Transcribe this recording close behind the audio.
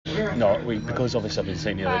because obviously I've been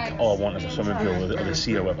saying to you, like, all I want is a swimming pool or the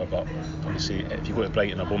sea or whatever, but obviously if you go to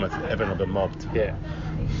Brighton or Bournemouth, everyone will be mobbed. Yeah.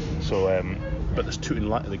 So, but there's two in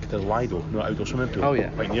the Lido, outdoor swimming pool,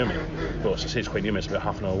 quite near me. Well, I say it's quite near me, it's about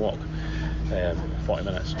half an hour walk, 40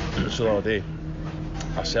 minutes. So the other day,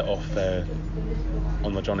 I set off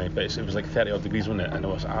on my journey, but it was like 30 odd degrees, wasn't it? And it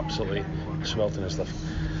was absolutely sweltering and stuff.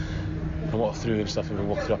 I walked through and stuff, and we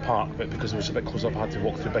walked through a park, but because it was a bit close up, I had to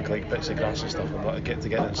walk through big like bits of grass and stuff, and get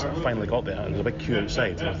there and stuff. I finally got there, and there was a big queue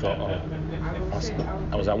outside, and I thought,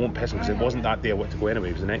 I won't piss him, because it wasn't that day I wanted to go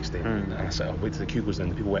anyway, it was the next day. And I said, I'll wait till the queue goes in,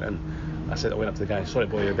 the people went in. I went up to the guy, sorry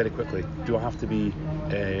boy, very quickly, do I have to be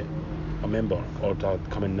a member, or do I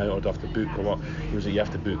come in now, or do I have to book, or what? He was like, you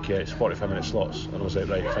have to book, yeah, it's 45-minute slots. And I was like,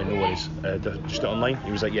 right, fine, no worries. Just do it online?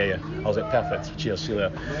 He was like, yeah. I was like, perfect, cheers, see you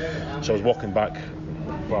later. So I was walking back,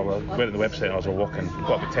 I went to the website and I was walking,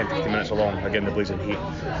 got about 10-15 minutes along, again the blazing heat,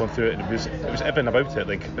 going through it, and it was everything about it,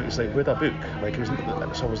 like, it was like, where'd I book? Like, it was,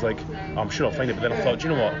 so I was like, I'm sure I'll find it, but then I thought, do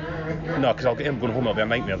you know what? No, because I'll get him going home, it'll be a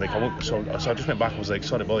nightmare, like, I won't, so I just went back and was like,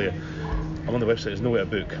 sorry, boy, I'm on the website, there's no way to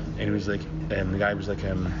book. And he was like, the guy was like,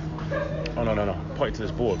 oh no, pointed to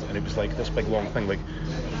this board, and it was like this big long thing, like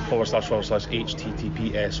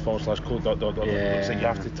 //https/code ... It's like you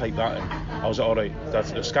have to type that in. I was like, alright,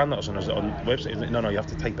 that's a scan that was on the website. He was like, no, you have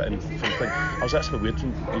to type it in from the thing. I was like, that's a bit weird. He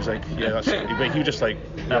was like, yeah, that's it. He was just like,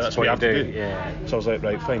 yeah, that's what you have to do. Yeah. So I was like,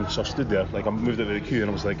 right, fine. So I stood there, like I moved out of the queue, and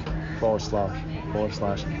I was like,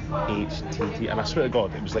 //htt, and I swear to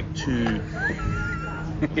God, it was like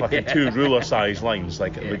two ruler-sized lines,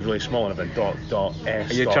 like really small, and everything.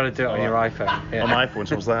 .s. You're trying to do it on your iPhone. Yeah. On my iPhone,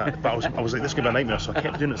 so I was like, but I was like, this could be a nightmare. So I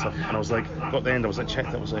kept doing it stuff, and I was like, got to the end, I was like, checked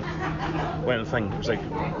it, I was like, went to the thing, it was like,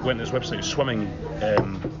 went to this website, swimming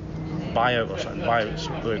buyout or something, buy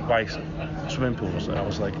swimming pools, and I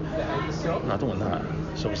was like, no, I don't want that.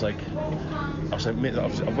 So I was like, mate, I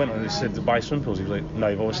went and they said to buy swimming pools. He was like, no,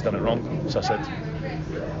 you've obviously done it wrong. So I said,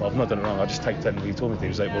 well, I've not done it wrong, I just typed in what he told me to. He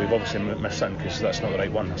was like, well, you've obviously missed something, because that's not the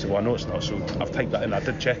right one. I said, well, I know it's not, so I've typed that in, I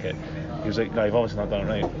did check it. He was like, no, you've obviously not done it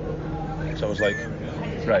right. So I was like,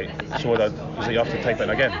 right, so what he was like, you have to type it in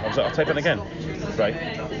again. I was like, I'll type it in again. Right.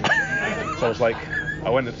 So I was like, I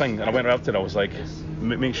went to the thing, and I went right up to it, I was like,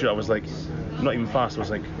 make sure I was like, not even fast, I was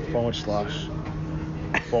like, /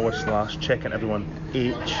 checking everyone,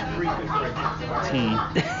 HTTP,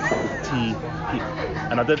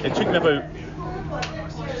 and I did, it took me about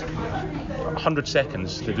 100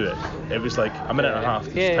 seconds to do it. It was like a minute and a half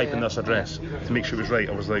to type in this address to make sure it was right.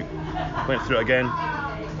 I was like, went through it again,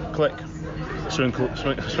 click, swimming pool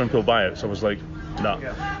buyout. So I was like, nah.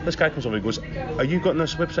 This guy comes over and goes, are you got on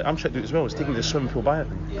this website? I'm trying to do it as well. It's taking the swimming pool buyout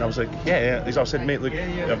thing. And I was like, yeah. I said, mate, look,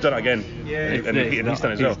 I've done it again. And he's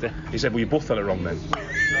done it as well. He said, well, you both done it wrong then.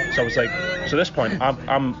 So I was like, so at this point,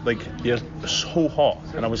 I'm like, you're so hot,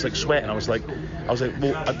 and I was like sweating. I was like,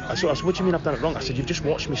 well, I said, what do you mean I've done it wrong? I said, you've just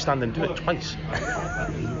watched me stand and do it twice.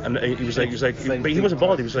 And he was like, but he wasn't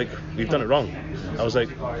bothered. He was like, you've done it wrong. I was like,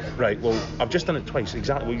 right, well, I've just done it twice,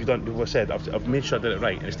 exactly what you've done. What I said, I've made sure I did it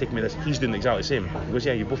right, and it's taken me this. He's doing exactly the same. He goes,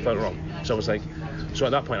 yeah, you both done it wrong. So I was like, so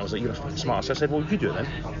at that point, I was like, you're a smart. So I said, well, you do it then.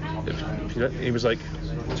 If you do it. He was like,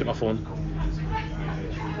 took my phone.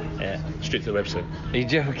 Straight to the website. Are you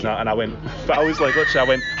joking? No, and I went, but I was like, literally, I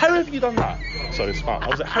went, how have you done that? Sorry, smart. I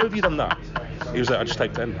was like, how have you done that? He was like, I just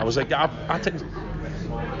typed it in. I was like, yeah, I typed.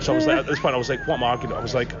 So I was like, at this point, I was like, what am I arguing? I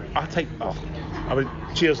was like, I went,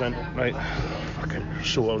 cheers then, right? Fucking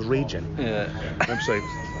so I was raging. Yeah. Website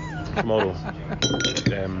tomorrow.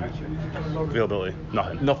 Availability,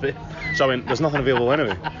 nothing. So I went, there's nothing available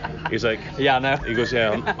anyway. He's like, yeah, I know. He goes,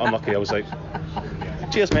 yeah, unlucky. I was like,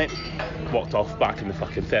 cheers, mate. Walked off back in the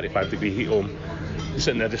fucking 35-degree heat home,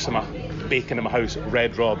 sitting there just baking in my house,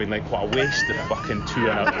 red raw, being like, what a waste of fucking 2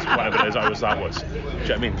 hours, whatever it is, that was. Do you know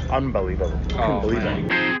what I mean? Unbelievable. I couldn't believe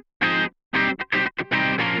it.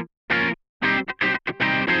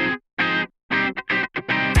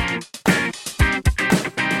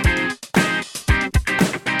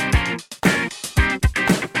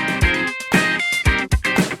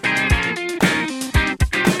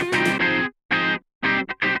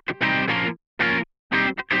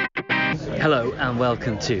 Hello and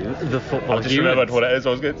welcome to the Football I just remembered what it is I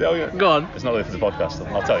was going to tell you. Go on. It's not really for the podcast though.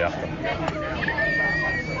 I'll tell you after.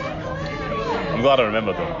 I'm glad I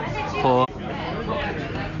remembered though.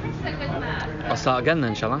 I'll start again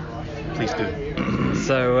then, shall I? Please do.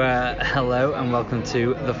 So, hello and welcome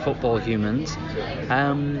to the Football Humans.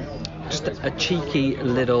 Just a cheeky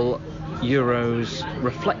little Euros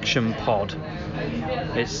reflection pod.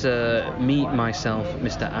 It's me, myself,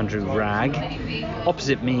 Mr. Andrew Ragg.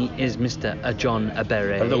 Opposite me is Mr. John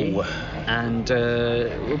Abere. Hello. And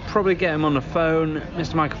we'll probably get him on the phone.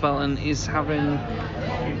 Mr. Michael Felton is having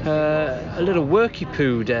a little worky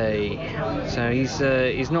poo day, so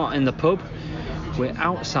he's not in the pub. We're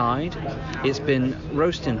outside. It's been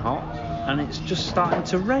roasting hot, and it's just starting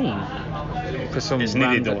to rain. It's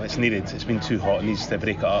needed though. It's needed. It's been too hot. It needs to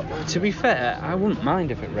break it up. To be fair, I wouldn't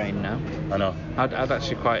mind if it rained now. I know. I'd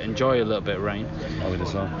actually quite enjoy a little bit of rain. I would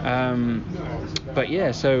as well. But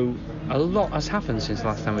yeah, so a lot has happened since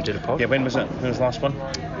last time we did a pod. Yeah, when was it? When was the last one?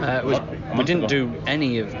 We didn't do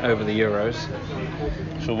any of over the Euros.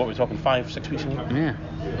 So what, we're talking 5-6 weeks ago? Yeah.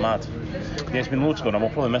 Mad. Yeah, it's been loads going on.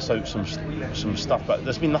 We'll probably miss out some stuff, but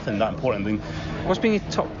there's been nothing that important. What's been your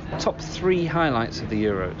top 3 highlights of the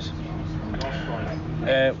Euros?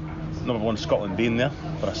 Number 1, Scotland being there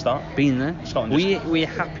for a start. Being there? Scotland. Were you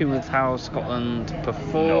happy with how Scotland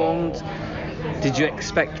performed? No. Did you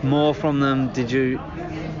expect more from them? Did you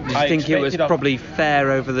think it was probably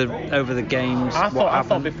fair over the games? I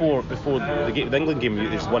thought before the England game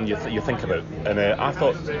is one you think about, and I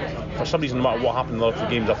thought for some reason, no matter what happened in the last 2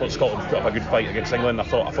 games, I thought Scotland put up a good fight against England. I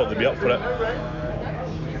thought they'd be up for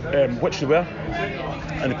it, which they were.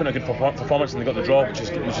 And they put in a good performance, and they got the draw, which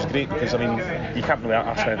is great, because I mean, you can't really you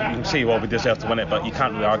can say, well, we deserve to win it, but you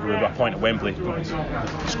can't really argue with a point at Wembley.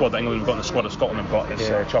 The squad that England have got and the squad that Scotland have got is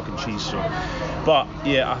chalk and cheese. So, but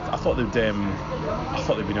yeah, I thought might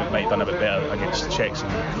have done a bit better against the Czechs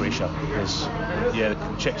and Croatia, because the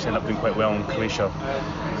Czechs ended up doing quite well, and Croatia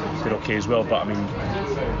did okay as well. But I mean,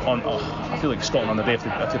 I feel like Scotland on the day, if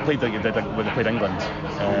they played like they did when they played England.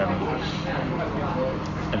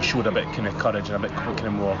 And showed a bit kind of courage and a bit kind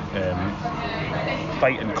of more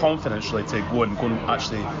fight and confidence really to go and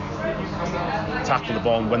actually tackle the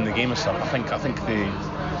ball and win the game and stuff. I think they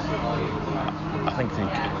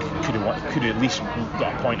could have at least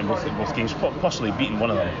got a point in both games, possibly beaten one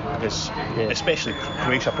of them, because especially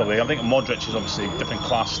Croatia probably. I think Modric is obviously a different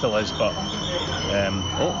class, still is, but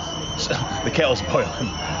so the kettle's boiling.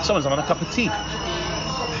 Someone's having a cup of tea.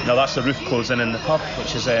 No, that's the roof closing in the pub,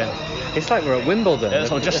 which is it's like we're at Wimbledon. Yeah,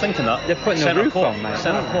 so I'm just thinking that. They're putting a roof on, mate.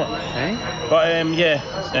 Centre court. Eh? But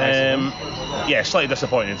slightly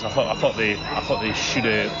disappointed. I thought they should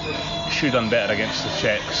have done better against the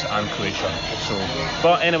Czechs and Croatia. So,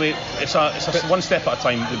 but anyway, it's a one step at a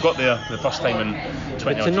time. They've got there the first time in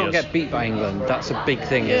 20 years. To not get beat by England, that's a big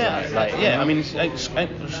thing, isn't it? I mean,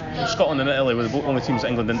 Scotland and Italy were the only teams that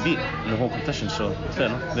England didn't beat in the whole competition. So fair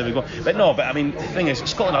enough, there we go. But I mean, the thing is,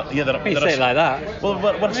 Scotland. You say it like that. Well,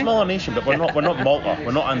 we're a smaller nation, but we're not Malta,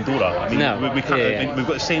 we're not Andorra. I mean, no. we can't. We've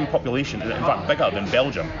got the same population, in fact, bigger than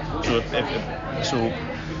Belgium. So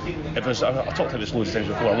if there's, I've talked about this loads of times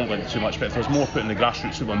before, I won't go into too much, but if there's more put in the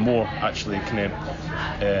grassroots football, more actually kind of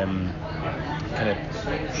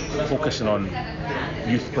focusing on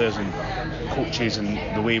youth players and coaches and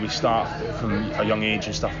the way we start from a young age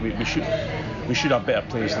and stuff, we should have better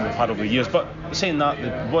players than we've had over the years. But saying that, the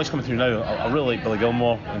boys coming through now, I really like Billy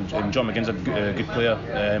Gilmore, and John McGinn's a good player.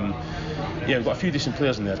 We've got a few decent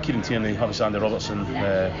players in there. Kieran Tierney, obviously Andy Robertson.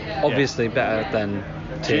 Obviously better than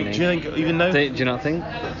Tierney. Do you think, even now? Do you not think?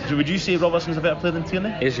 Would you say Robertson's a better player than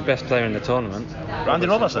Tierney? He's your best player in the tournament. Andy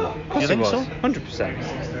Robertson? Do you think so?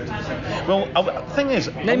 100%. Well, the thing is...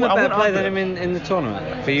 Name a better player than him in the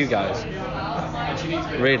tournament, for you guys.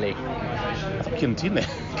 Really? I think Kieran Tierney.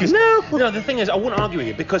 No, the thing is, I won't argue with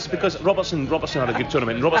you, because Robertson had a good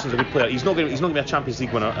tournament, and Robertson's a good player. He's not going to be a Champions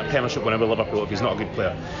League winner, a Premiership winner with Liverpool if he's not a good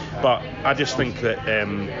player. But I just think that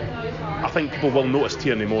I think people will notice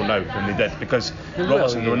Tierney more now than they did, because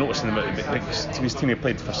Robertson, they were noticing him. His team he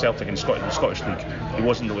played for Celtic in the Scottish League, he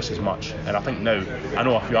wasn't noticed as much. And I think now, I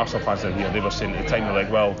know a few Arsenal fans down here, they were saying at the time, they're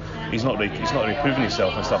like, well, he's not really proving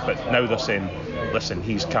himself and stuff. But now they're saying, listen,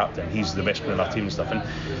 he's captain, he's the best player in our team and stuff.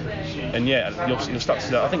 And you'll start to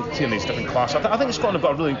see that. I think Tierney's a different class. I think Scotland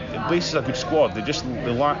have got Blaze is a good squad. They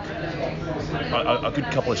lack a good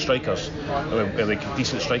couple of strikers, like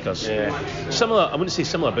decent strikers. Yeah. Similar, I wouldn't say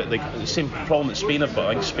similar, but like the same problem that Spain have got.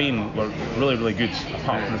 I think Spain were really, really good,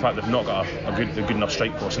 apart from the fact they've not got a good enough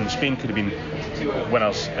strike force. And Spain could have been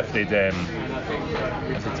winners if they'd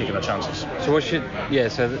taken their chances. So so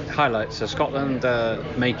the highlights. So Scotland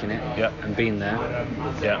making it and being there.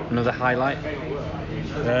 Yeah. Another highlight.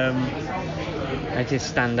 Anything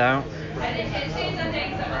stand out?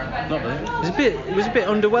 Not really. It was a bit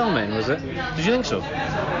underwhelming, was it? Did you think so?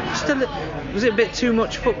 Was it a bit too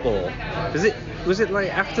much football? Was it like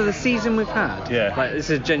after the season we've had? Yeah. Like this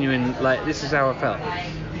is genuine. Like this is how I felt.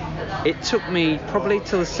 it took me probably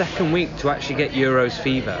till the second week to actually get Euros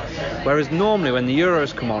fever. Whereas normally when the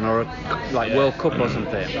Euros come on, or like World Cup or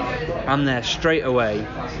something, I'm there straight away.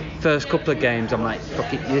 First couple of games, I'm like,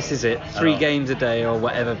 fuck it, this is it. 3 games a day or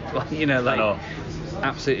whatever,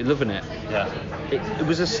 absolutely loving it. Yeah. It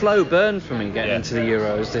was a slow burn for me getting into the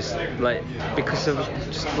Euros. This because I was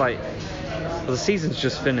just like, well, the season's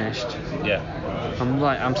just finished. Yeah.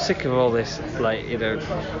 I'm sick of all this,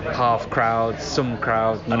 half crowds, some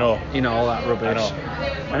crowds, I know. All that rubbish. I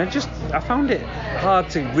know. And I found it hard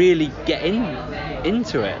to really get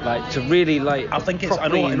into it, to really I think it's. I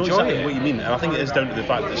know exactly what you mean, and I think it is down to the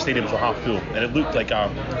fact that the stadiums were half full, and it looked like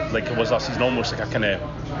it was last season, almost like a kind of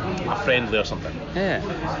a friendly or something. Yeah.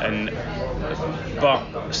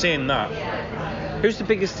 But saying that, who's the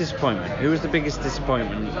biggest disappointment? Who was the biggest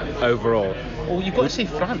disappointment overall? Well, you've got to say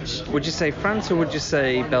France. Would you say France or would you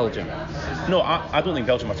say Belgium? No, I don't think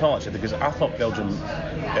Belgium at all, actually, because I thought Belgium.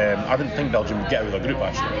 I didn't think Belgium would get out of their group,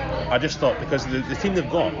 actually. I just thought, because the team they've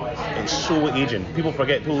got, it's so aging. People look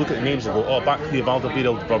at the names and go, oh, back to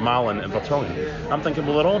Alderweireld, Vermaelen and Vertonghen. I'm thinking,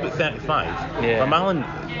 well, they're all about 35. Yeah. Vermaelen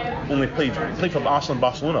only played for Arsenal and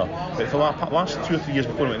Barcelona, but for the last 2 or 3 years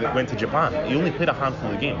before he went to Japan, he only played a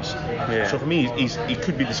handful of games. Yeah. So for me, he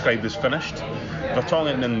could be described as finished.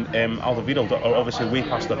 Vertonghen and Alderweireld are obviously way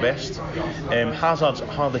past their best. Hazard's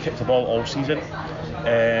hardly kicked the ball all season.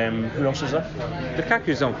 Who else is there?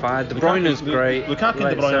 Lukaku's on fire. De Bruyne's great. Lukaku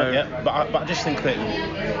and De Bruyne, yeah. But I just think that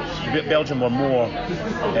Belgium were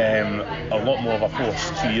a lot more of a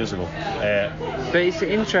force 2 years ago. But it's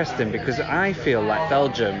interesting because I feel like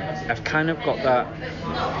Belgium have kind of got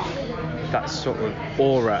that sort of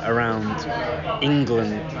aura around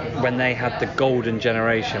England when they had the golden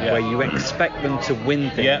generation, where you expect them to win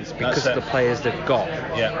things because of the players they've got.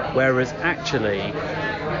 Yeah. Whereas actually,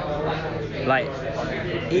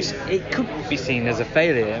 it could be seen as a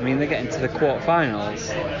failure. I mean, they're getting to the quarterfinals.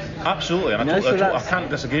 Absolutely, and I can't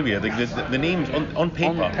disagree with you. The names on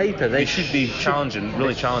paper they should be challenging,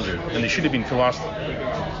 really challenging, and they should have been for the last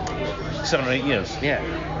 7 or 8 years. Yeah.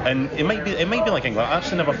 And it might be like England. I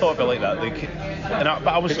actually never thought of it like that.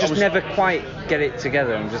 I was never quite get it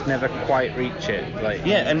together and just never quite reach it.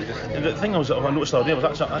 And the thing I noticed the other day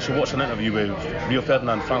was actually watching an interview with Rio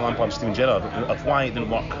Ferdinand, Frank Lampard, and Steven Gerrard of why it didn't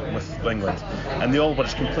work with England, and they all were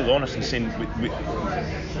just completely honest in saying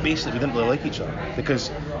basically we didn't really like each other because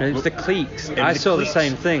it was the cliques. I saw the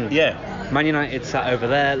same thing. Yeah. Man United sat over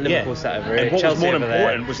there, Liverpool sat over here, and what Chelsea was more over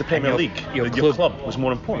important there, was the Premier League. Your club was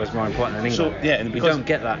more important. Was more important than England. So, and you don't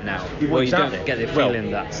get that now. Well, you don't get the feeling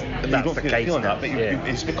that's the case now. But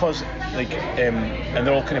it's because and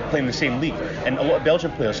they're all kind of playing the same league, and a lot of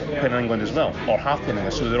Belgian players play in England as well, or have played in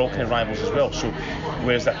England, so they're all kind of rivals as well. So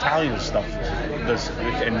whereas the Italian stuff, there's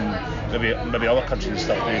in maybe other countries and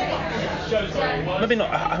stuff, maybe not.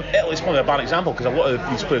 Italy's probably a bad example because a lot of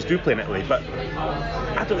these players do play in Italy, but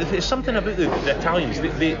I don't know. There's something about the Italians.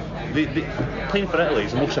 They playing for Italy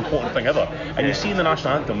is the most important thing ever. And you see in the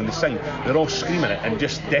national anthem when they sing, they're all screaming it and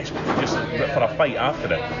just desperate for a fight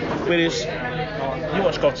after it. Whereas you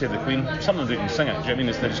watch God Save the Queen, some of them don't even sing it. Do you know what I mean?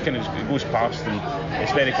 It's just kind of it goes past and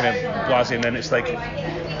it's very kind of blasé, and then it's like.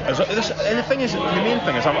 And the thing is, the main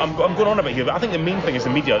thing is, I'm going on a bit here, but I think the main thing is the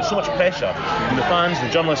media. There's so much pressure from the fans, the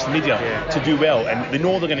journalists, the media to do well, and they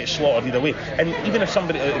know they're going to get slaughtered either way. And even if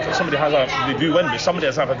somebody they do win, but somebody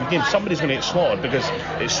has a good game, somebody's going to get slaughtered because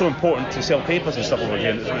it's so important to sell papers and stuff over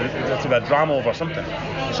here. There's to be a drama over something.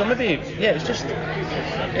 So maybe, it's just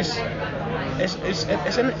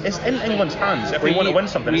it's in England's hands. If they want to win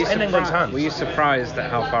something, it's in England's hands. Were you surprised at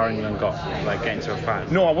how far England got, getting to a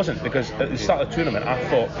final? No, I wasn't, because at the start of the tournament, I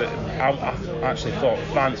actually thought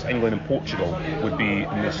France, England, and Portugal would be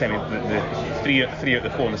in the semi. The three out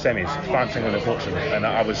of the 4 in the semis. France, England, and Portugal, and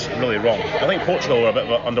I was really wrong. I think Portugal were a bit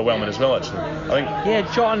underwhelming as well, actually.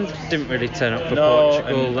 John didn't really turn up for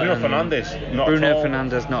Portugal. And Bruno Fernandes, not Bruno at all.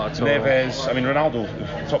 Fernandes, not at all. Neves,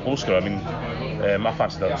 Ronaldo, top goal scorer. I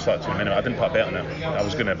fancied that at the start of the tournament. I didn't put a bet on it. I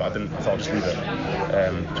was gonna, but I didn't. I thought I'd just leave it.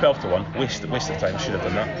 12-1. Waste of time. Should have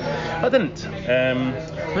done that. I didn't.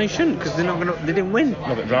 No, you shouldn't, because they didn't win.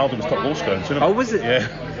 No, but Ronaldo was top goal scorer in the tournament. Oh, was it? Yeah.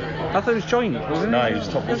 I thought it was joint, wasn't it? No, he was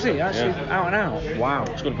top goal scorer. Was he actually out and out? Wow.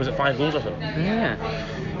 He scored, was it 5 goals, I think? Yeah.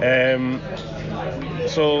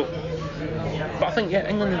 But I think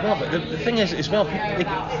England as well. But the thing is as well,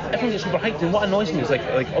 everyone gets overhyped, and what annoys me is like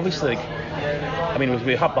obviously I mean,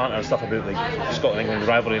 we have banter and stuff about like Scotland-England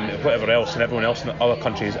rivalry and whatever else, and everyone else in other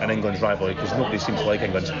countries and England's rivalry, because nobody seems to like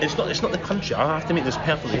England. It's not the country. I have to make this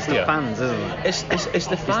perfectly clear. It's the fans, isn't it? It's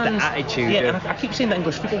the fans. It's the attitude. Yeah, and I keep saying the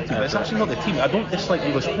English football team, but it's actually not the team. I don't dislike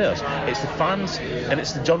English players. It's the fans and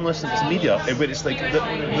it's the journalists and it's the media, where it's like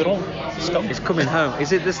they're all scum. It's coming home.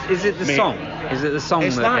 Is it the song? Is it the song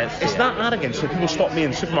it's that gets? It's that arrogance when people stop me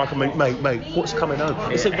in the supermarket, mate, what's coming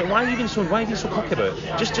out? It's like, but why are you being so cocky about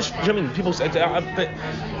it? Just, do you know what I mean? People say,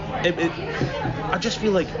 I just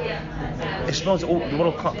feel like it smells the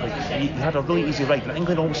World Cup. Like you had a really easy ride, and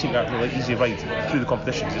England always seem to have a really easy ride through the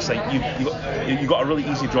competitions. It's like you got a really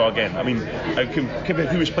easy draw again. I mean,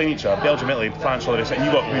 who was playing each other? Belgium, Italy, France, all this, and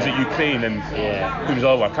you got who was it, Ukraine, and who was the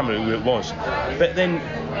other one? I can't remember who it was. But then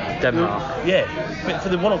Denmark. Yeah, but for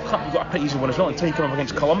the World Cup you've got a pretty easy one as well until you come up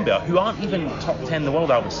against Colombia, who aren't even top 10 in the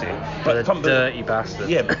world, I would say. But they're dirty bastards.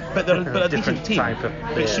 Yeah, but they're a decent team. But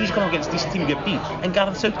as soon as you come up against a decent team, you get beat. And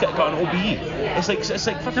Gareth Southgate got an OBE. It's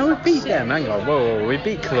like no, we beat them. Hang on, whoa, we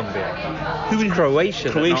beat Colombia. Who was Croatia?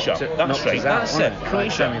 That's right. That's it.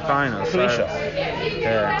 Croatia. Semi-finals. Croatia.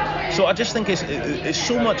 Yeah. So I just think it's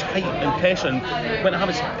so much hype and pressure, and when it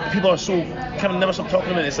happens, people are so kind of never stop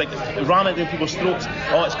talking about it. It's like ramming down people's throats.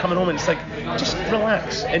 Oh, it's coming home, and it's like just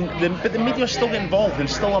relax. But the media still get involved and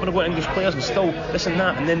still having about English players and still this and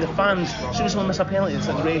that, and then the fans, as soon as someone misses a penalty, it's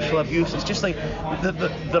like racial abuse. It's just like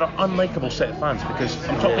they're an unlikable set of fans, because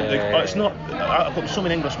I'm talking. It's not. I've got so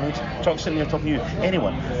many English mates sitting here talking to you.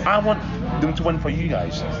 Anyone, I want them to win for you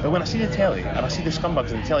guys. But when I see the telly and I see the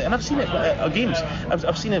scumbags in the telly, and I've seen it at games,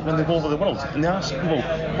 I've seen it when they go over the world, and they ask people,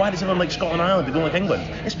 why does everyone like Scotland and Ireland, they don't like England?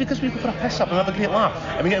 It's because we go for a piss up and have a great laugh,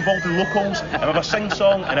 and we get involved in locals and have a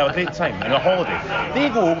sing-song and have a great time and a holiday. They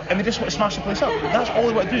go and they just want to smash the place up. That's all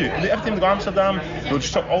they want to do. And every time they go to Amsterdam, they'll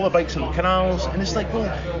just stop all the bikes in the canals, and it's like, well,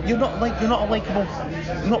 you're not a likable,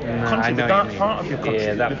 country, but that part of your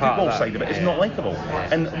country, the football side of it, is not likable.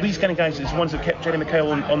 And these kind of guys are the ones that kept Jerry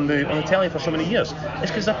McKyle on the telly for so many years.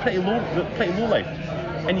 It's because they're pretty low life.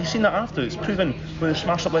 And you've seen that after. It's proven when they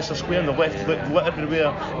smashed up Leicester Square and they've left lit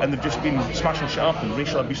everywhere, and they've just been smashing shit up and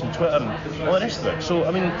racial abuse on Twitter and all the rest of it. So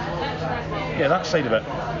I mean, yeah, that side of it,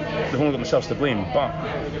 they've only got themselves to blame. But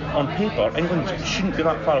on paper, England shouldn't be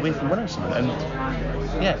that far away from winning something. And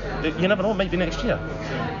yeah, you never know. It might be next year.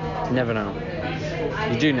 You never know.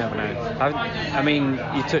 You do never know. I mean,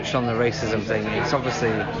 you touched on the racism thing. It's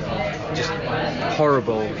obviously just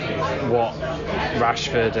horrible what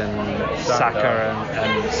Rashford and Saka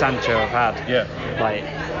and Sancho have had. Yeah. Like,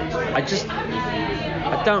 I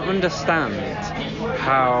don't understand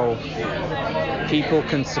how people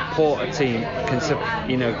can support a team, can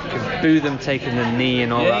boo them taking the knee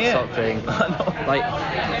and all that sort of thing. Like,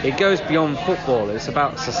 it goes beyond football. It's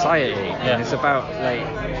about society. And it's about like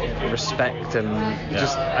respect and it's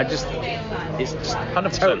just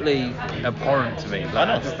 100%. Totally abhorrent to me.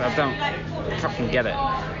 Like, I don't fucking get it.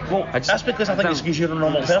 Well, that's because I think it's because you're a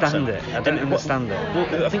normal person. I don't understand it.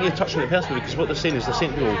 Well, I think you're touching it personally, because what they're saying is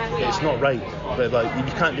people, it's not right. But like,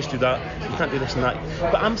 you can't just do that. You can't do this and that.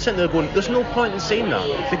 But I'm sitting there going, there's no point in saying that,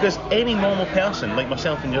 because any normal person like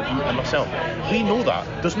myself and myself, we know that.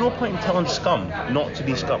 There's no point in telling scum not to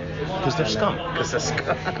be scum, because they're scum. Because they're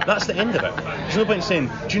scum. That's the end of it. There's no point in saying,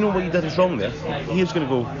 do you know what you did is wrong there? He's going to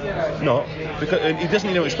go, no, because he doesn't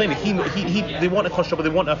even know how to explain it. They want to cause trouble. They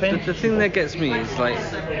want to offend. The thing that gets me is like,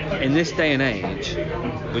 in this day and age,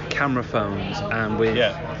 with camera phones and with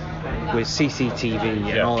CCTV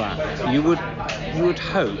and all that, you would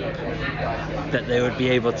hope that they would be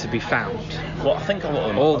able to be found. Well, I think a lot of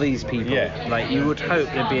them. All these people, like, you would hope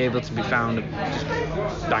they'd be able to be found just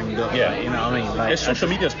banged up. Yeah. Like, you know what I mean? Like, it's social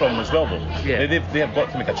media's problem as well, though. Yeah. They have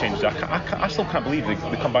got to make a change. I still can't believe they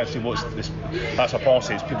come back and say, that's our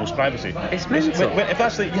policy, it's people's privacy. It's mental. If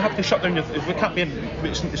that's you have to shut down if we can't be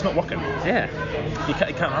it's not working. Yeah. You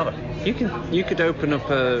can't have it. You could open up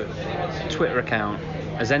a Twitter account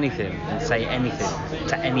as anything and say anything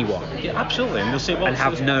to anyone. Yeah, absolutely. And they'll say, well, and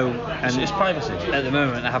have it's privacy. At the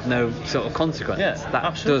moment, have no sort of consequence. Yeah, that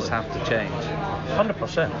absolutely. does have to change.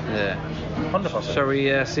 100%. Yeah. 100%. Shall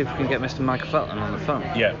we see if we can get Mr. Michael Felton on the phone?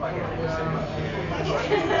 Yeah.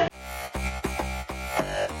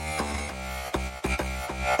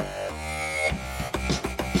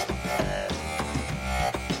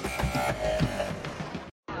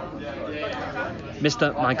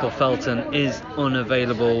 Mr. Michael Felton is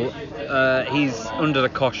unavailable. He's under the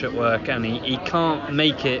cosh at work and he can't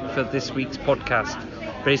make it for this week's podcast.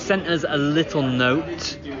 But he sent us a little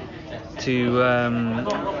note to... Do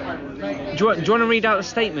you want to read out the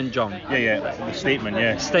statement, John? Yeah, the statement,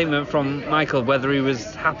 yeah. Statement from Michael, whether he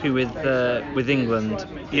was happy with England.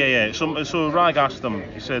 Yeah. So Rag asked him,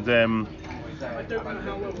 he said...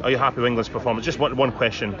 Are you happy with England's performance? Just one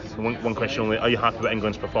question, one question only. Are you happy with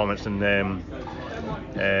England's performance? And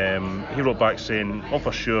he wrote back saying, "Oh,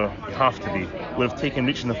 for sure, you have to be. Would have taken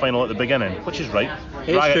reaching the final at the beginning," which is right.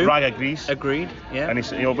 Rag agrees. Agreed. Yeah. And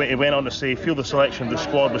he went on to say, "Feel the selection of the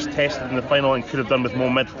squad was tested in the final and could have done with more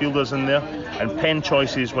midfielders in there, and pen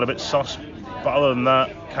choices were a bit sus. But other than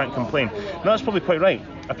that, can't complain." No, that's probably quite right.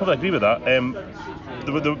 I probably agree with that.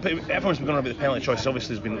 Everyone's been going on about the penalty choices.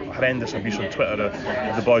 Obviously, there's been horrendous abuse on Twitter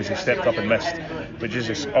of the boys who stepped up and missed, which is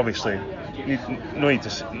just obviously no need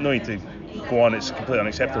to go on. It's completely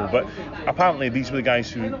unacceptable. But apparently, these were the guys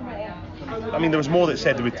who. I mean, there was more that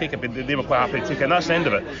said they would take it, but they were quite happy to take it, and that's the end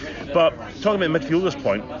of it. But talking about the midfielders'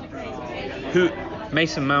 point,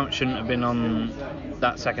 Mason Mount shouldn't have been on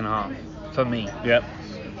that second half for me. Yeah.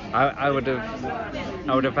 I would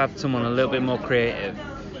have had someone a little bit more creative,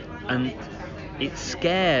 and it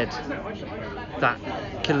scared that,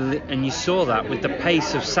 and you saw that with the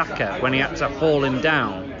pace of Saka when he had to haul him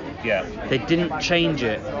down. Yeah. They didn't change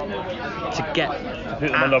it to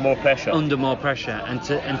put them under more pressure, and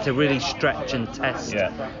to really stretch and test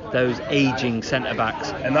those aging centre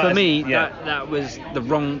backs. And for me, that was the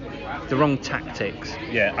wrong tactics.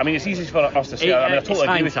 Yeah, I mean, it's easy for us to say. I totally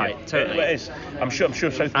agree with you. Totally. It is. I'm sure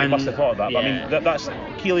Southgate must have thought of that. Yeah. But I mean, that's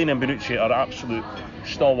Keelan and Bonucci are absolute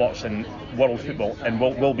stalwarts in world football and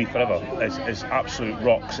will be forever as absolute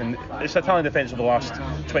rocks. And it's Italian defence of the last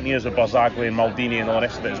 20 years with Barzagli and Maldini and all the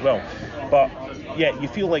rest of it as well. But yeah, you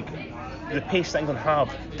feel like the pace that England have.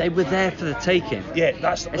 They were there for the taking. Yeah,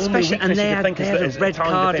 that's the only weakness and they you had, think they is had that a red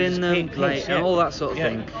card in them, pace, and all that sort of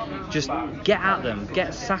thing. Just get at them,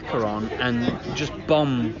 get Saka on, and just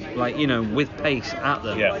bomb with pace at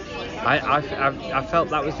them. Yeah. I felt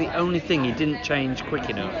that was the only thing he didn't change quick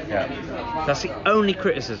enough. Yeah. That's the only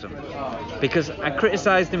criticism, because I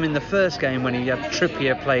criticised him in the first game when he had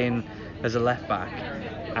Trippier playing as a left back,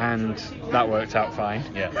 and that worked out fine.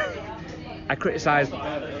 Yeah. I criticised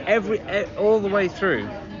all the way through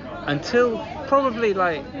until probably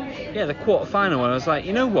the quarter final, when I was like,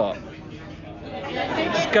 you know what?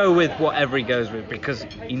 Just go with whatever he goes with, because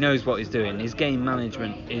he knows what he's doing. His game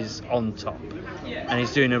management is on top, and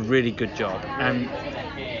he's doing a really good job. And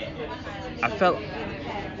I felt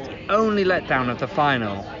the only letdown of the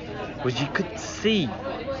final was you could see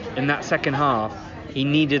in that second half he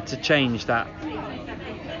needed to change that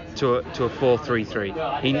to a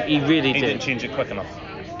 4-3-3. He really did. He didn't change it quick enough.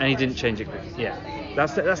 And he didn't change it quick. Yeah.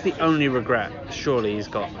 That's the only regret surely he's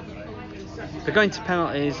got. But going to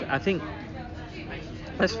penalties, I think,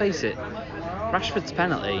 let's face it, Rashford's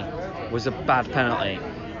penalty was a bad penalty.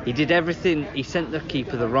 He did everything. He sent the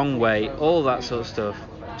keeper the wrong way, all that sort of stuff.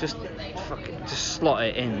 Just slot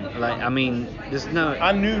it in. There's no.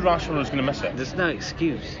 I knew Rashford was going to miss it. There's no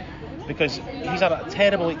excuse. Because he's had a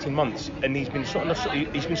terrible 18 months, and he's been so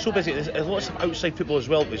busy. There's lots of outside football as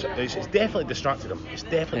well. It's definitely distracted him.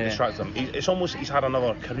 It's almost he's had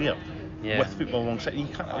another career with football alongside. You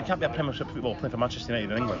can't be a Premiership footballer playing for Manchester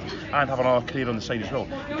United in England and have another career on the side as well.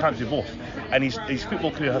 You can't do both. And his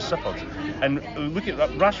football career has suffered. And look at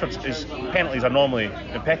Rashford's penalties are normally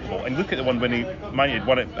impeccable. And look at the one when he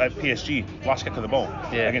won it at PSG, last kick of the ball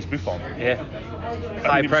against Buffon. Yeah.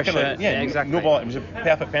 High pressure. Exactly. No ball. It was a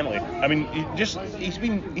perfect penalty. I mean, he just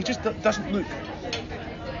doesn't look.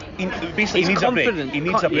 He needs a break. He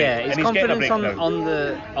needs a break. Yeah, his confidence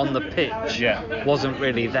on the pitch wasn't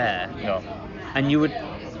really there. No. And you would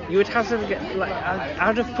have to get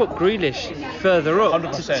I'd have put Grealish further up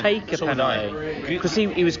 100%. To take a penalty, because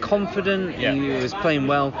he was confident. Yeah. He was playing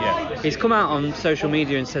well. Yeah. He's come out on social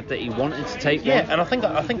media and said that he wanted to take one. Yeah, and I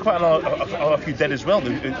think quite a few did as well.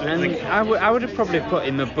 And I would have probably put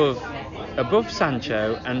him above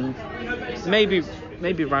Sancho and maybe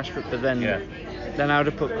Rashford, but then. Yeah. Then I would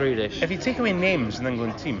have put Grealish. If you take away names in the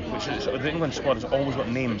England team, which is the England squad has always got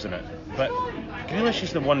names in it, but Grealish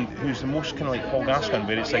is the one who's the most kind of like Paul Gascoigne,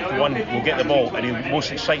 where it's like the one who will get the ball and he's the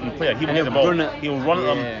most exciting player. He will get the ball, he'll run at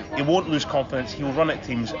them, he won't lose confidence, he'll run at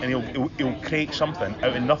teams, and he'll create something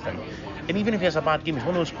out of nothing. And even if he has a bad game, he's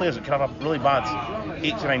one of those players that can have a really bad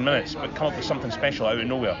 8 to 9 minutes, but come up with something special out of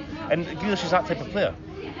nowhere. And Grealish is that type of player.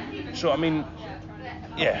 So I mean,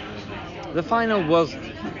 yeah. The final was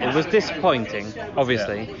disappointing,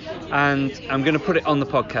 obviously, and I'm going to put it on the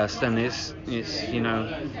podcast. And it's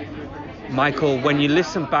Michael, when you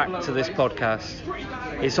listen back to this podcast,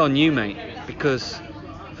 it's on you, mate, because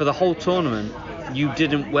for the whole tournament you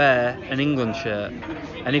didn't wear an England shirt,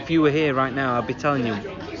 and if you were here right now, I'd be telling you,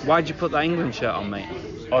 why'd you put that England shirt on, mate?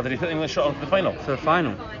 Oh, did he put the England shirt on for the final? For the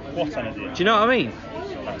final. What an idiot! Do you know what I mean?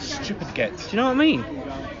 That's stupid get. Do you know what I mean?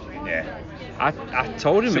 Yeah. I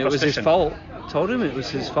told him it was his fault. told him it was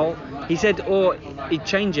his fault. He said, he'd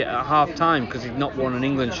change it at half time because he'd not worn an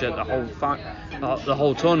England shirt the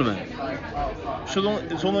whole tournament. So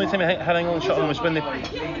the only time he had an England shirt on was when they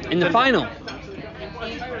in the final.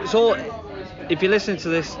 It's all. If you listen to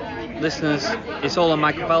this, listeners, it's all on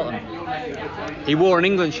Michael Felton. He wore an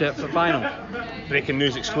England shirt for the final. Breaking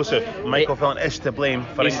news exclusive. Michael Felton is to blame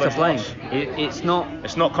for England's loss. It's not.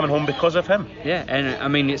 It's not coming home because of him. Yeah, and I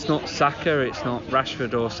mean, it's not Saka, it's not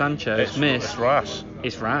Rashford or Sancho. It's Rass.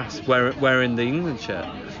 It's Rass wearing the England shirt.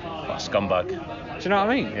 What a scumbag. Do you know what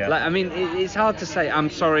I mean? Yeah. Like, I mean, it's hard to say. I'm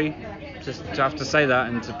sorry just to have to say that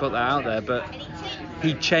and to put that out there, but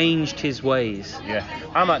he changed his ways. Yeah,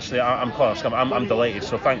 I'm calling it scumbag. I'm delighted.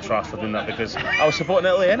 So thanks, Rass, for doing that because I was supporting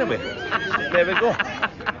Italy anyway. There we go.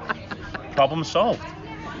 Problem solved.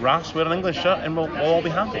 Rass wear an English shirt and we'll all be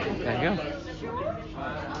happy. There you go.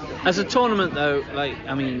 As a tournament though,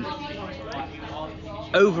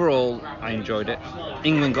 overall I enjoyed it.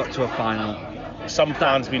 England got to a final. Some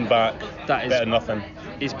fans been back. That is better than nothing.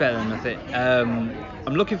 It's better than nothing.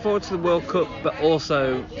 I'm looking forward to the World Cup, but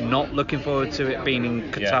also not looking forward to it being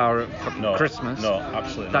in Qatar for Christmas. No,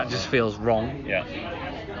 absolutely that not. just feels wrong. Yeah.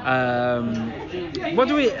 What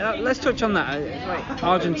do we? Let's touch on that. Like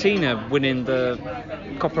Argentina winning the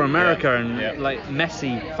Copa America and like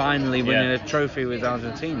Messi finally winning a trophy with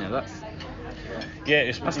Argentina. That's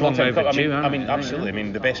long overdue. I mean, absolutely. I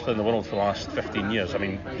mean, the best player in the world for the last 15 years. I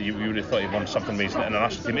mean, you would have thought he won something with his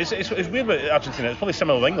international team. It's weird with Argentina. It's probably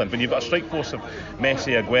similar to England when you've got a strike force of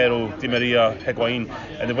Messi, Aguero, Di Maria, Higuain,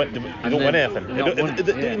 and they don't win anything. They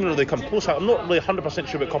don't even really come close. I'm not really 100%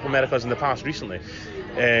 sure about Copa Americas in the past recently.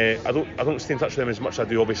 I don't stay in touch with them as much as I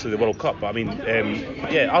do, obviously, the World Cup. But I mean,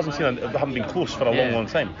 Argentina haven't been close for a long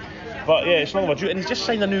time. But yeah, it's long overdue. And he's just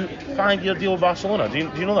signed a new 5-year deal with Barcelona. Do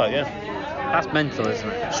you know that? Yeah. That's mental, isn't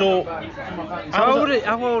it? So how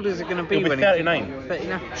old is it going to be? He'll be 39.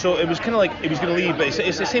 39. So it was kind of like he was going to leave, but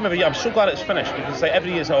it's the same every year. I'm so glad it's finished because like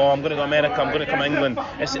every year it's I'm going to go to America, I'm going to come to England.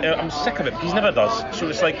 I'm sick of it. He never does. So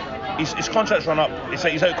it's like his contract's run up. It's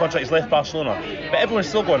like he's out of contract. He's left Barcelona, but everyone's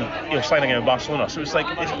still going. Signing again with Barcelona. So it's like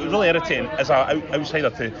it's really irritating as an outsider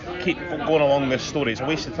to keep going along this story. It's a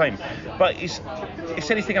waste of time. But he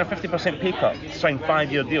said he's taking a 50% pay cut to sign a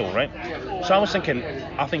 5-year deal, right? So I was thinking,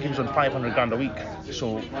 I think he was on 500 grand a week,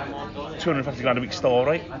 so 250 grand a week still all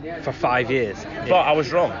right for 5 years. But I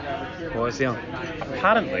was wrong. What was he on?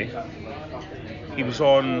 Apparently, he was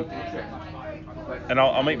on, and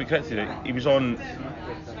I might be correct today. He was on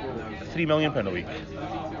 £3 million a week.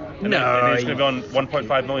 And then he's going to be on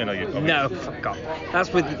 1.5 million a year. No, fuck off.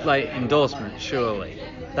 That's with like endorsements, surely.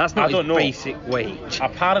 That's not his basic wage.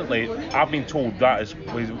 Apparently, I've been told that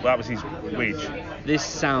was his wage. This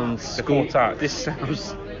sounds school tax. This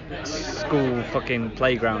sounds school fucking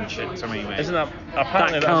playground shit to me, mate. Isn't that?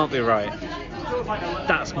 Apparently, that can't be right.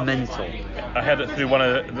 That's mental. I heard it through one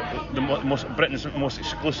of Britain's most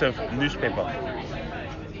exclusive newspaper.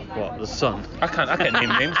 What, the Sun? I can't name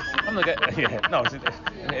names. I'm not getting. Yeah, no, it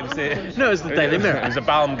was the. No, it was the Daily Mirror. It was the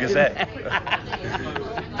Balham Gazette.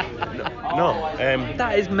 No.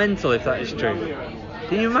 That is mental if that is true.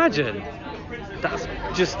 Can you imagine? That's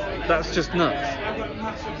just nuts.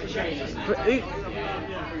 But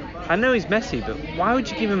I know he's Messi, but why would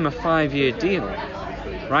you give him a 5-year deal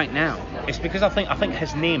right now? It's because I think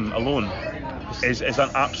his name alone is an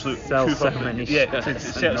absolute sells so many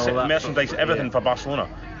merchandise, everything for Barcelona.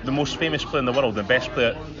 The most famous player in the world, the best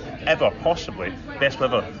player ever, possibly best player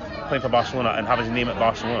ever, playing for Barcelona and have his name at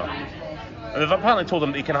Barcelona. And they've apparently told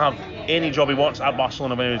him that he can have any job he wants at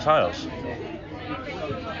Barcelona when he retires.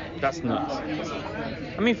 That's nuts.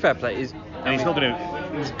 I mean, fair play. He's not going to.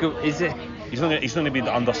 Is it? He's not going to be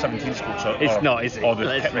the under 17s coach. It's not, is it? Or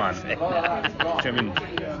the kit man. Do you know what I mean?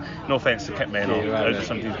 No offence to kit men or under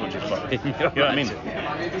 17s coaches, but you know what I mean.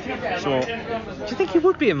 So, do you think he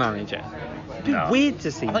would be a manager? It'd be weird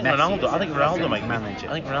to see. I think Ronaldo might be manager.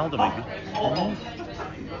 I think Ronaldo might be.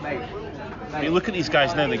 You look at these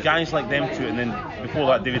guys now, the guys like them two, and then before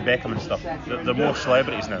that David Beckham and stuff, they're more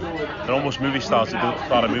celebrities now. They're almost movie stars that don't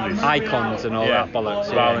star in movies. Icons and all that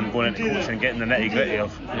bollocks. Rather than going into coaching and getting the nitty gritty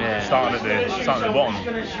of starting at the bottom.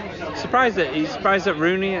 He's surprised at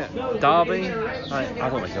Rooney at Derby. I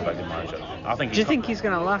don't think he'll be a good manager. Do you think he's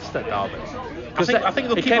going to last at Derby? I think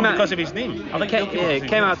they'll keep him because of his name. It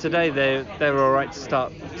came out today. They were all right to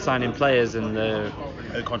start signing players and the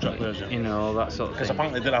contract players, all that sort of thing. Because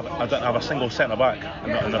apparently I don't have a single centre back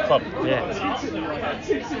in the club. Yeah.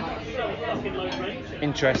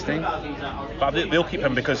 Interesting. But they'll keep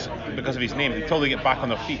him because of his name until they get back on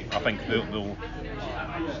their feet. I think they'll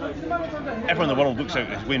everyone in the world looks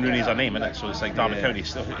at Wayne Rooney as a name, innit? So it's like Derby County,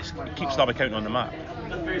 it keeps Derby County on the map.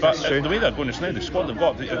 But the way they're going just now, the squad they've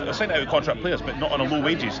got, they're signing out contract players, but not on a low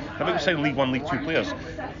wages. I think they sign League 1, League 2 players.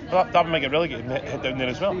 Derby might get relegated and head down there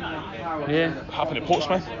as well. Yeah. Happened at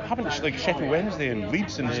Portsmouth, happened at like Sheffield Wednesday and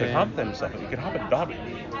Leeds and Southampton and stuff. It could happen at Derby.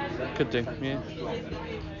 Could do, yeah.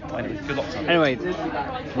 Anyway, good luck to them. Anyway,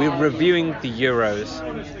 we're reviewing the Euros.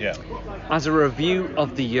 Yeah. As a review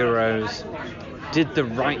of the Euros, did the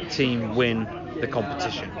right team win the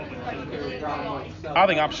competition? I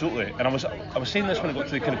think absolutely, and I was saying this when I got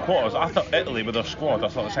to the kind of quarters. I thought Italy with their squad, I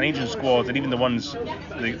thought it's an Asian squad, and even the ones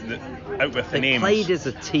out with the names. They played as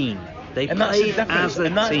a team. They and played that's as a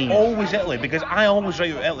and that's team. always Italy, because I always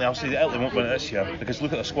write with Italy. I'll say that Italy won't win it this year because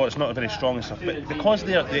look at the squad; it's not very strong and stuff. But because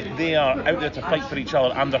they are out there to fight for each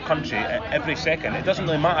other and their country every second, it doesn't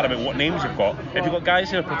really matter about what names you've got. If you've got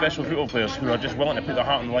guys who are professional football players who are just willing to put their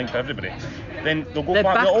heart on the line for everybody, then they'll go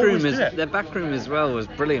back. They'll always do it. Their backroom as well was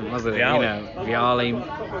brilliant, wasn't it? Vialli. You know,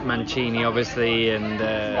 Vialli, Mancini, obviously, and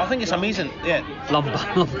I think it's amazing. Yeah.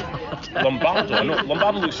 Lombardo. I know.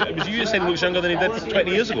 Lombardo looks. It was you saying he looks younger than he did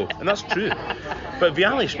 20 years ago, and that's true. But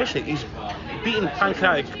Vialli, especially, he's beaten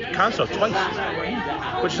pancreatic cancer twice,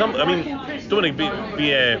 which is, I mean, don't want to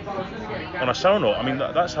be on a sour note. I mean,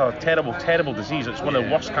 that's a terrible, terrible disease. It's one of the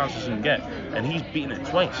worst cancers you can get, and he's beaten it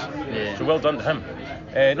twice. Yeah. So well done to him.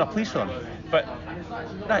 Not pleased for him, but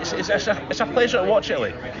no, it's a pleasure to watch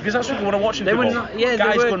Italy, because that's what you want to watch in football.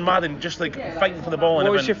 Guys going mad and just like fighting for the ball. What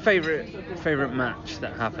was your favourite match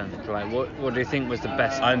that happened? Like, what do you think was the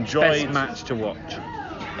best match to watch?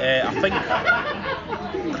 I think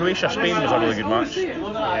Croatia-Spain was a really good match. Yeah.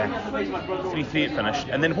 3-3 it finished.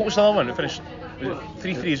 And then what was the other one? It finished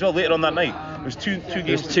 3-3 as well later on that night. It was two games.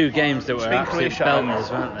 There was two games that were Spain, absolute belters,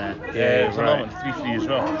 weren't there? Yeah, it was another one, 3-3 as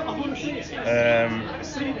well.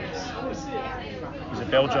 Was it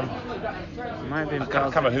Belgium? It might have been Belgium. I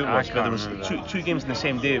can't remember who it was, but there was two games in the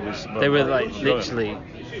same day. They were like literally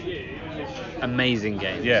amazing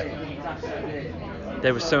games. Yeah.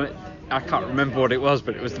 There was so... I can't remember what it was,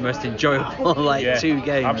 but it was the most enjoyable 2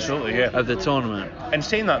 games of the tournament. And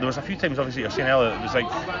saying that, there was a few times, obviously, I was saying earlier, it was like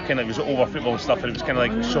kind of, it was over football and stuff, and it was kind of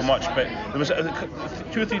like so much, but there was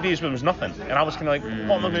 2 or 3 days where there was nothing, and I was kind of like,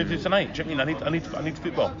 what am I going to do tonight? Do you know what I mean? I need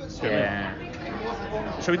football. Yeah.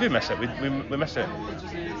 So we do miss it. We miss it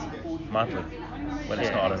madly when it's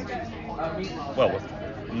not around. Well,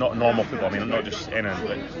 with not normal football. I mean, not just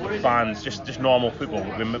anything, but fans, just normal football.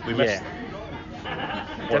 We miss.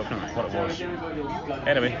 What it was.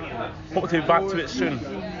 Anyway, hope to be back to it soon.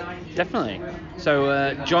 Definitely.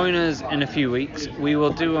 So join us in a few weeks. We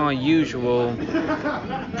will do our usual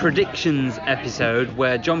predictions episode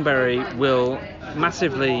where John Berry will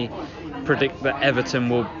massively predict that Everton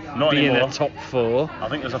will be in the top 4. I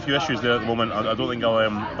think there's a few issues there at the moment. I don't think I'll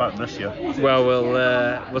back this year. Well,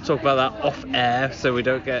 we'll talk about that off air so we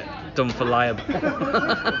don't get done for liable.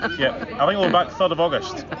 Yeah, I think we'll be back 3rd of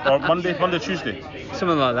August or Monday, Tuesday.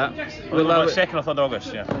 Something like that. We'll have 2nd or 3rd of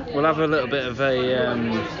August. Yeah. We'll have a little bit of a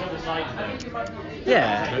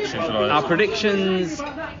our predictions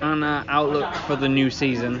and our outlook for the new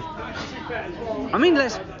season. I mean,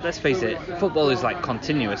 let's face it, football is like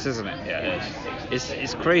continuous, isn't it? Yeah, it is.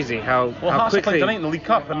 It's crazy how Hearts quickly tonight in the League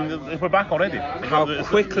Cup. I mean, we're back already. How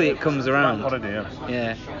quickly it comes around. Back already,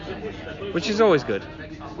 yeah. Which is always good.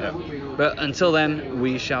 Yeah. But until then,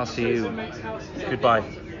 we shall see you. Goodbye.